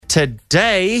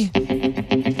today.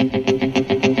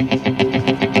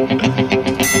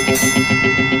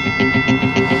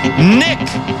 Nick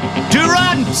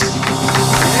Durandt.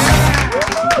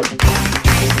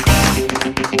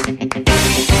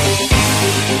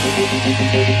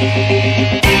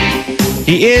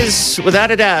 He is, without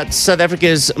a doubt, South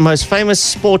Africa's most famous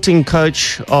sporting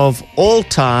coach of all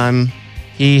time.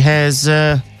 He has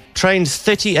trained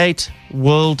 38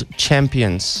 world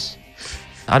champions.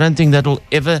 I don't think that'll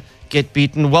ever get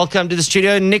beaten. Welcome to the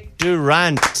studio, Nick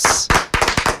Durandt.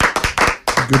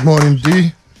 Good morning,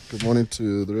 Dee. Good morning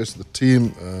to the rest of the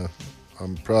team.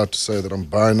 I'm proud to say that I'm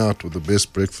buying out with the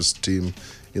best breakfast team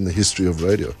in the history of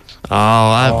radio.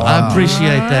 I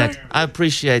appreciate that. I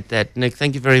appreciate that, Nick.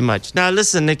 Thank you very much. Now,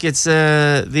 listen, Nick, it's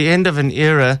the end of an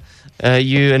era.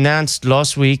 You announced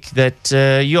last week that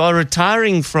you are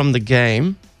retiring from the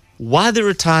game. Why the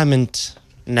retirement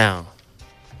now?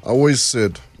 I always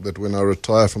said that when I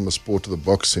retire from the sport of the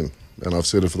boxing, and I've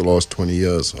said it for the last 20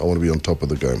 years, I want to be on top of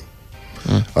the game.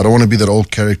 I don't want to be that old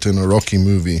character in a Rocky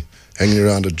movie hanging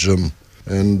around a gym.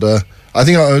 And I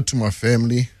think I owe it to my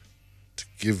family to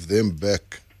give them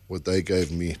back what they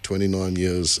gave me. 29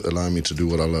 years allowing me to do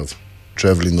what I love.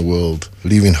 Traveling the world,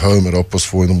 leaving home at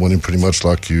 4:30 in the morning, pretty much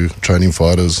like you, training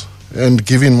fighters, and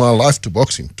giving my life to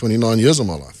boxing. 29 years of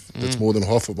my life. That's more than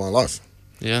half of my life.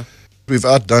 Yeah. We've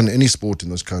outdone any sport in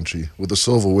this country with the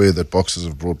silverware that boxers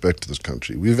have brought back to this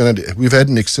country. We've had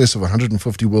in excess of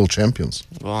 150 world champions.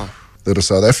 Wow. That are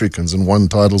South Africans and won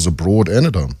titles abroad and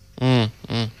at home.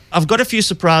 I've got a few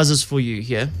surprises for you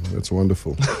here. That's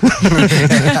wonderful.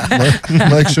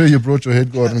 Make sure you brought your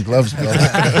head guard and gloves, brother.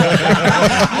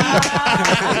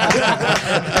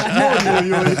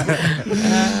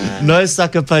 No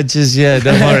sucker punches here,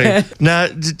 don't worry. Now,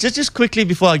 just quickly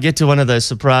before I get to one of those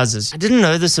surprises, I didn't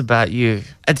know this about you.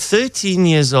 At 13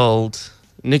 years old,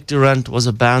 Nick Durandt was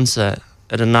a bouncer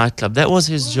at a nightclub. That was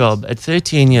his job at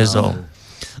 13 years old.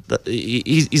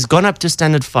 He's gone up to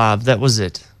standard 5. That was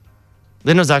it.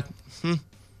 Then I was like,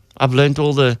 I've learned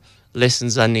all the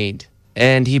lessons I need.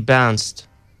 And he bounced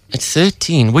at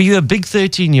 13. Were you a big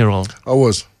 13-year-old? I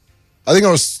was. I think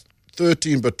I was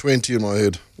 13 but 20 in my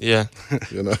head. Yeah.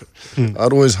 You know,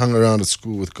 I'd always hung around at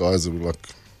school with guys that were like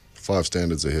 5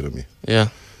 standards ahead of me. Yeah.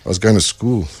 I was going to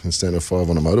school in standard 5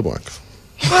 on a motorbike.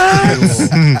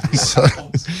 So,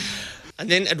 and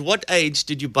then at what age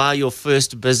did you buy your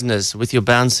first business with your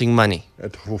bouncing money?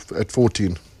 At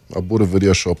 14, I bought a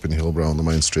video shop in Hillbrow on the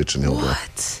main stretch in Hillbrow.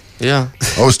 What? Yeah.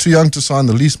 I was too young to sign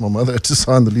the lease. My mother had to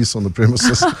sign the lease on the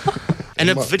premises. And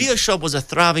a video shop was a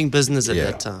thriving business at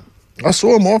that time. I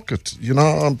saw a market. You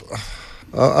know,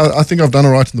 I think I've done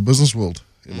all right in the business world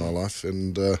in my life,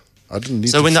 and I didn't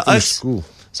need to finish school.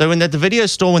 So when at the video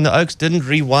store, when the Oaks didn't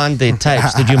rewind their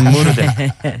tapes, did you murder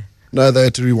them? No, they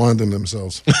had to rewind them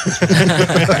themselves.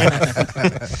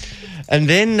 And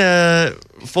then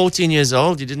 14 years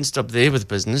old, you didn't stop there with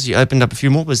business. You opened up a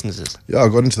few more businesses. Yeah, I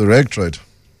got into the rag trade.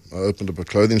 I opened up a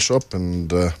clothing shop,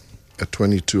 and at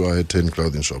 22, I had 10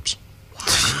 clothing shops.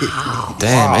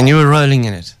 Damn, and you were rolling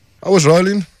in it. I was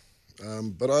rolling,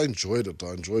 but I enjoyed it.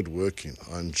 I enjoyed working.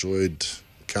 I enjoyed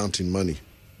counting money.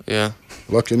 Yeah.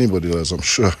 Like anybody does, I'm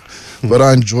sure. But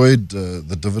I enjoyed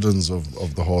the dividends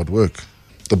of the hard work.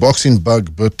 The boxing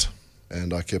bug bit,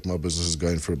 and I kept my businesses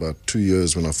going for about 2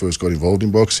 years when I first got involved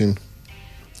in boxing.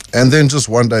 And then just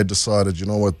one day decided, you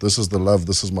know what, this is the love,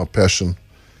 this is my passion,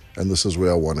 and this is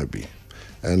where I want to be.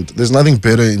 And there's nothing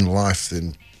better in life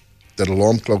than that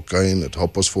alarm clock going at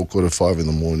 4:30, 4:45 in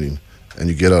the morning, and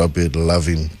you get out of bed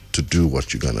loving to do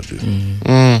what you're going to do.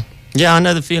 Yeah, I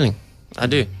know the feeling. I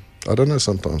do. I don't know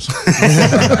sometimes.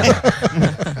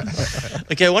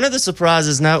 Okay, one of the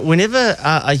surprises now, whenever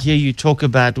I hear you talk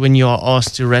about when you are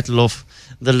asked to rattle off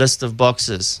the list of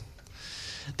boxers,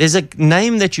 there's a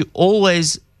name that you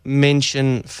always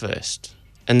mention first,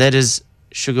 and that is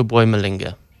Sugar Boy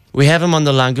Malinga. We have him on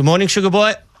the line. Good morning, Sugar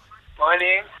Boy.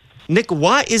 Morning. Nick,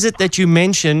 why is it that you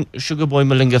mention Sugar Boy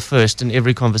Malinga first in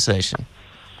every conversation?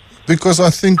 Because I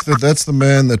think that's the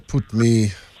man that put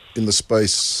me in the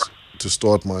space to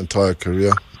start my entire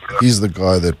career. He's the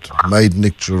guy that made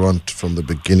Nick Durandt from the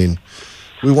beginning.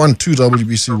 We won 2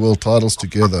 WBC world titles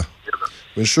together.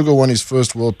 When Sugar won his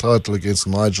first world title against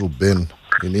Nigel Benn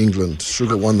in England,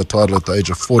 Sugar won the title at the age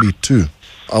of 42.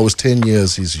 I was 10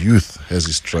 years his youth as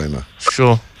his trainer.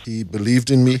 Sure. He believed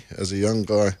in me as a young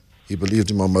guy. He believed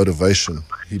in my motivation.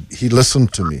 He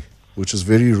listened to me, which is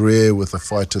very rare with a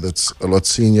fighter that's a lot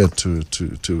senior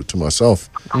to myself.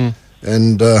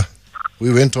 And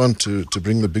We went on to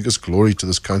bring the biggest glory to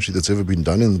this country that's ever been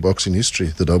done in the boxing history,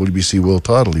 the WBC world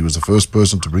title. He was the first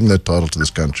person to bring that title to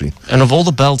this country. And of all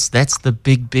the belts, that's the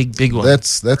big one.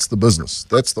 That's the business.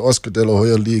 That's the Oscar De La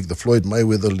Hoya League, the Floyd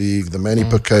Mayweather League, the Manny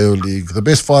Pacquiao League. The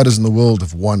best fighters in the world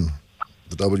have won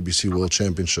the WBC World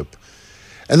Championship.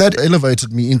 And that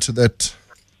elevated me into that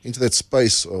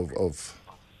space of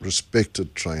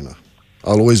respected trainer.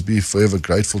 I'll always be forever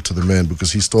grateful to the man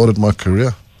because he started my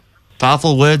career.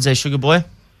 Powerful words, Sugar Boy.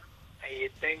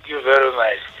 Thank you very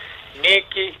much.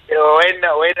 Nicky, when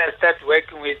I started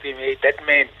working with him, that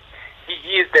man, he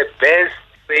is the best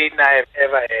trainer I've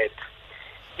ever had.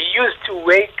 He used to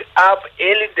wake up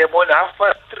early in the morning,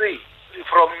 3:30,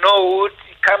 from Norwood.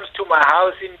 He comes to my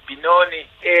house in Benoni,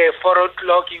 4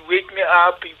 o'clock. He wake me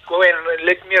up, he go and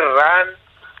let me run.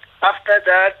 After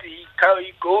that, he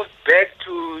goes back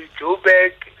to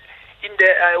Joburg.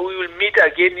 We will meet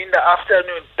again in the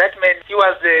afternoon. That man, he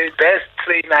was the best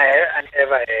trainer I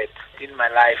ever had in my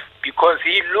life because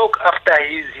he looked after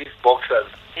his boxers.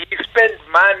 He spent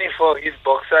money for his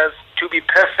boxers to be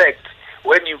perfect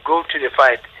when you go to the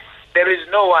fight. There is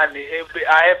no one.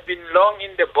 I have been long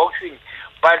in the boxing,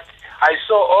 but I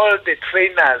saw all the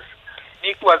trainers.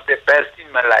 Nick was the best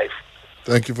in my life.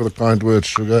 Thank you for the kind words,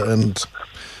 Sugar, and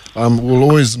will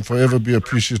always and forever be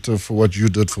appreciative for what you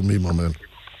did for me, my man.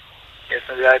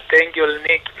 Yes, thank you,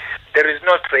 Nick. There is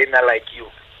no trainer like you.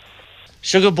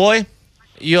 Sugar Boy,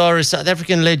 you're a South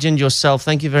African legend yourself.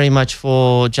 Thank you very much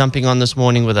for jumping on this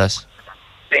morning with us.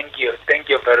 Thank you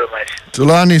very much.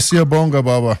 Tulani siyabonga,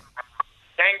 Baba.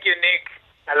 Thank you, Nick.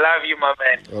 I love you, my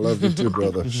man. I love you too,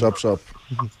 brother. Sharp.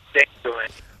 Thank you, man.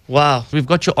 Wow, we've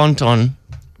got your aunt on.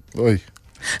 Oi.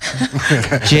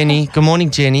 Jenny. Good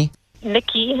morning, Jenny.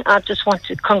 Nikki, I just want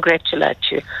to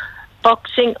congratulate you.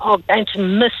 Boxing are going to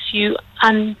miss you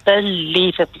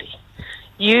unbelievably.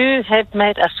 You have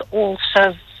made us all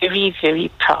so very, very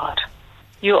proud.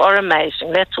 You are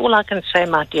amazing. That's all I can say,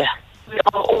 my dear. We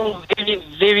are all very,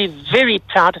 very, very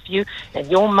proud of you, and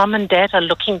your mum and dad are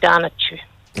looking down at you.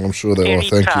 I'm sure they Very are.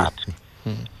 Thank proud.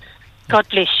 you. God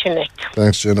bless you, Nick.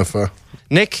 Thanks, Jennifer.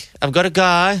 Nick, I've got a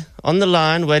guy on the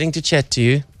line waiting to chat to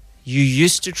you. You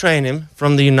used to train him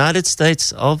from the United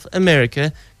States of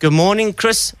America. Good morning,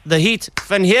 Chris, the Heat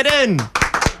Van Heerden.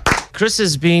 Chris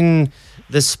has been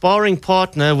the sparring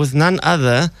partner with none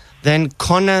other than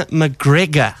Conor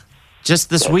McGregor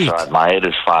just this week. Right. My head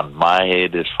is fun.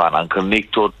 Uncle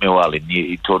Nick taught me well.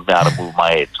 He taught me how to move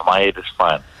my head. So my head is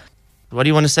fine. What do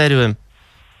you want to say to him?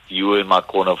 You were in my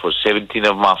corner for 17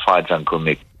 of my fights, Uncle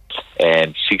Nick.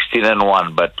 And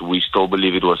 16-1, but we still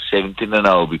believe it was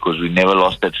 17-0 because we never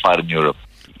lost that fight in Europe.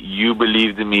 You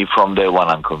believed in me from day one,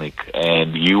 Uncle Nick.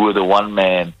 And you were the one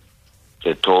man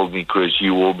that told me, Chris,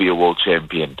 you will be a world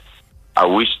champion. I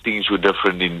wish things were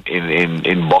different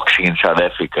in boxing in South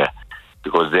Africa,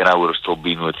 because then I would have still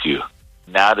been with you.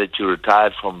 Now that you're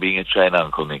retired from being a trainer,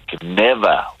 Uncle Nick,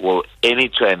 never will any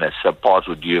trainer surpass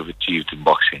what you have achieved in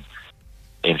boxing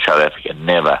in South Africa.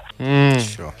 Never.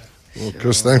 Sure. Well,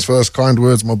 Chris, thanks for those kind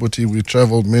words, my buddy. We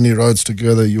travelled many roads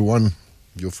together. You won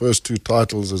your first 2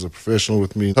 titles as a professional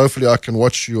with me. Hopefully I can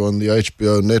watch you on the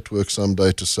HBO network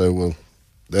someday to say, well,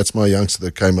 that's my youngster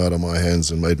that came out of my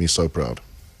hands and made me so proud.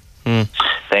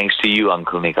 Thanks to you,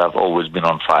 Uncle Nick. I've always been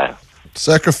on fire.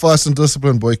 Sacrifice and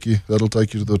discipline, Boykie. That'll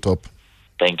take you to the top.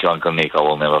 Thank you, Uncle Nick. I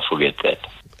will never forget that.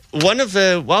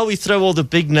 While we throw all the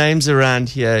big names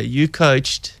around here, you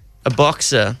coached a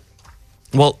boxer.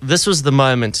 Well, this was the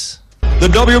moment. The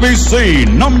WBC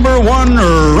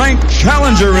 #1 ranked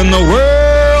challenger in the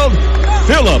world,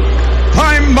 Philip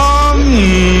Himebondo.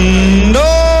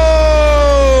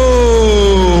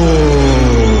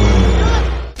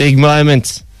 Big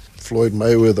moment. Floyd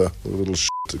Mayweather, a little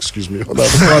excuse me, on the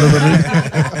other side of the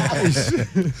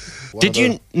ring. Did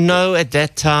you know at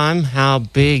that time how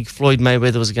big Floyd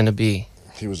Mayweather was going to be?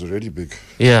 He was already big.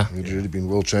 Yeah. He'd already been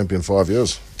world champion 5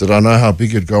 years. Did I know how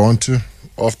big he'd go on to?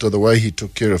 After the way he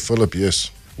took care of Philip,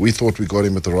 yes. We thought we got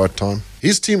him at the right time.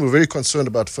 His team were very concerned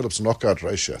about Philip's knockout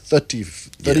ratio.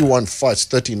 31 fights,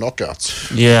 30 knockouts.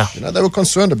 Yeah. You know, they were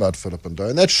concerned about Philip and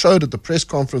that showed at the press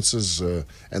conferences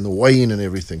and the weigh-in and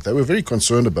everything. They were very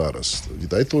concerned about us.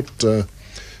 They thought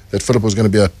that Philip was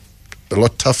going to be a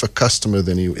lot tougher customer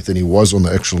than he was on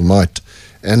the actual night.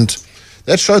 And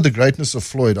that showed the greatness of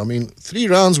Floyd. I mean, 3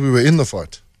 rounds we were in the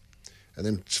fight. And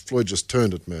then Floyd just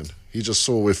turned it, man. He just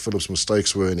saw where Philip's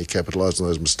mistakes were and he capitalized on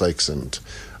those mistakes.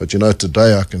 But you know,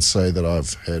 today I can say that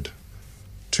I've had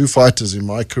 2 fighters in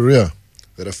my career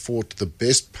that have fought the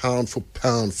best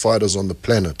pound-for-pound fighters on the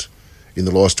planet in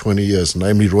the last 20 years,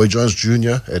 namely Roy Jones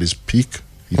Jr. at his peak.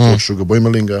 He fought Sugar Boy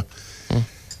Malinga.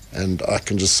 And I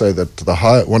can just say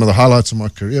that one of the highlights of my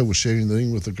career was sharing the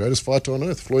ring with the greatest fighter on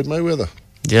earth, Floyd Mayweather.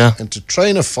 Yeah. And to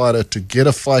train a fighter, to get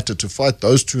a fighter to fight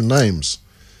those two names,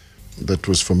 that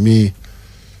was for me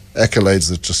accolades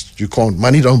that just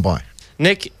money don't buy.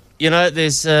 Nick,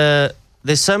 there's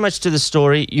so much to the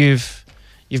story. You've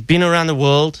been around the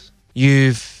world.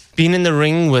 You've been in the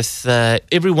ring with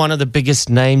every one of the biggest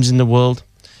names in the world.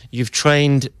 You've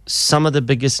trained some of the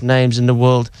biggest names in the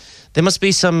world. There must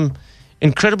be some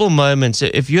incredible moments.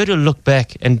 If you had to look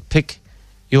back and pick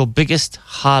your biggest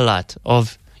highlight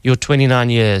of your 29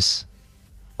 years,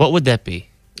 what would that be?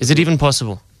 Is it even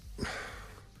possible?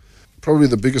 Probably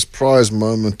the biggest prize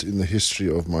moment in the history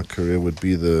of my career would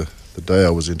be the day I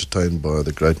was entertained by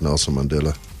the great Nelson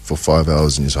Mandela for 5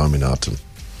 hours in his home in Houghton.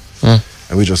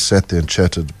 And we just sat there and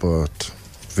chatted about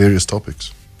various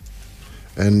topics.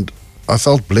 And I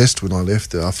felt blessed when I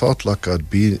left there. I felt like I'd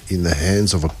be in the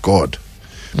hands of a god,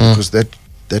 because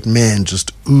that man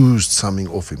just oozed something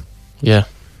off him. Yeah.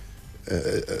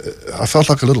 I felt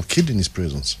like a little kid in his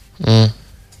presence.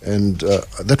 And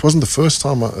that wasn't the first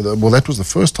time. That was the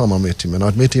first time I met him, and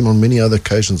I'd met him on many other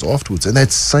occasions afterwards. And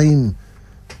that same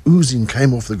oozing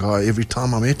came off the guy every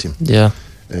time I met him. Yeah.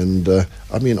 And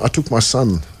I took my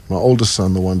oldest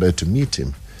son, the one day to meet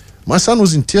him. My son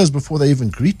was in tears before they even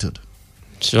greeted.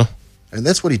 Sure. And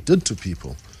that's what he did to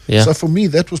people. Yeah. So for me,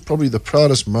 that was probably the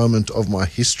proudest moment of my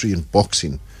history in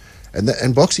boxing.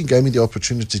 And boxing gave me the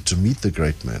opportunity to meet the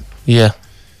great man. Yeah.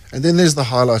 And then there's the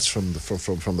highlights from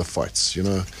the fights.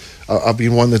 I've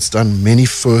been one that's done many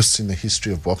firsts in the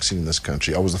history of boxing in this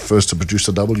country. I was the first to produce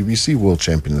a WBC world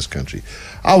champion in this country.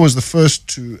 I was the first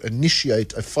to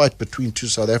initiate a fight between two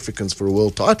South Africans for a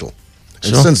world title.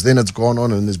 And since then it's gone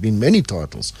on, and there's been many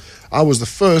titles. I was the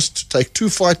first to take two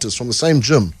fighters from the same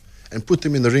gym and put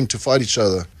them in the ring to fight each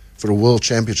other for a world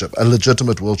championship, a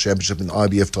legitimate world championship in the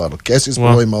IBF title. Cassius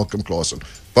Baloyi, Malcolm Claassen,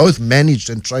 both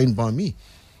managed and trained by me.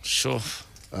 Sure.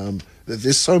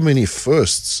 There's so many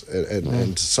firsts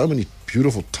and so many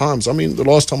beautiful times. I mean, the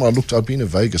last time I looked, I've been in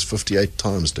Vegas 58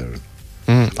 times, Darren.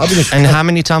 And how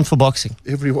many times for boxing?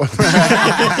 Everyone.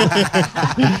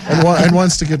 and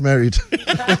once to get married.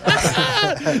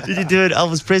 Did you do it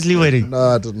Elvis Presley wedding? No,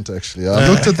 I didn't actually. I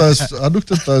looked at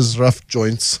those rough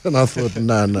joints, and I thought,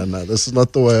 no, this is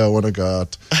not the way I want to go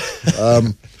out.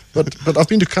 But I've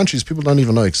been to countries people don't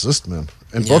even know exist, man.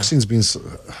 And boxing's been.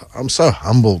 I'm so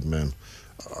humbled, man.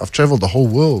 I've traveled the whole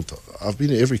world. I've been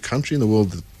in every country in the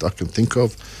world that I can think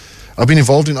of. I've been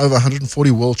involved in over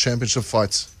 140 world championship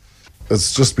fights.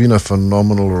 It's just been a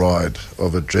phenomenal ride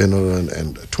of adrenaline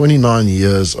and 29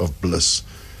 years of bliss.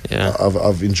 Yeah.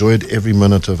 I've enjoyed every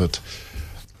minute of it.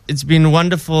 It's been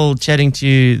wonderful chatting to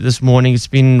you this morning. It's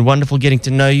been wonderful getting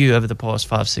to know you over the past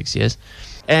 5-6 years.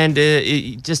 And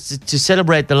just to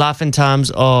celebrate the life and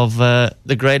times of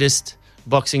the greatest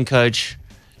boxing coach,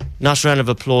 nice round of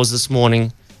applause this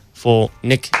morning for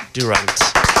Nick Durandt.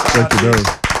 Thank you, Darren.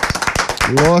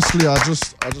 Lastly, I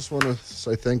just want to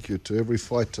say thank you to every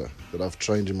fighter that I've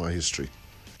trained in my history,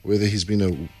 whether he's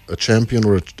been a champion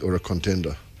or a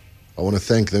contender. I want to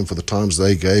thank them for the times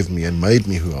they gave me and made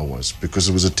me who I was, because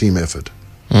it was a team effort.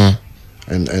 And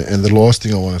the last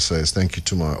thing I want to say is thank you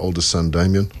to my oldest son,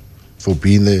 Damien, for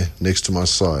being there next to my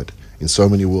side in so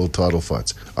many world title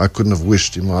fights. I couldn't have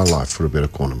wished in my life for a better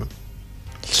cornerman.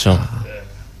 Sure.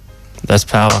 That's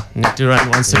power. Nick Durandt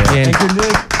once again. Thank you,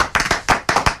 Nick.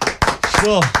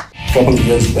 Sure. A couple of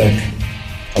years back,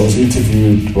 I was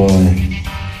interviewed by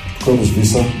Cobus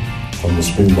Visa from the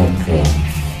Springbok,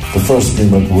 the first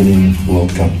Springbok winning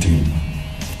World Cup team.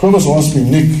 Cobus asked me,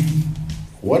 Nick,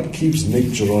 what keeps Nick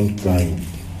Durandt going?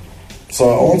 So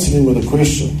I answered him with a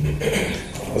question.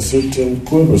 I said to him,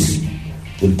 Cobus,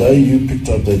 the day you picked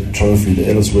up that trophy, the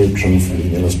Ellis Webb trophy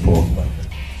in Ellis Park,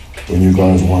 when you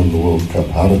guys won the World Cup,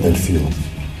 how did that feel?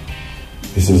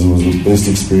 He says, it was the best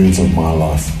experience of my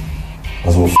life. I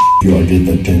said, well, you, I get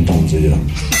that 10 times a year.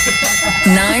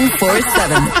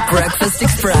 947 Breakfast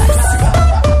Express.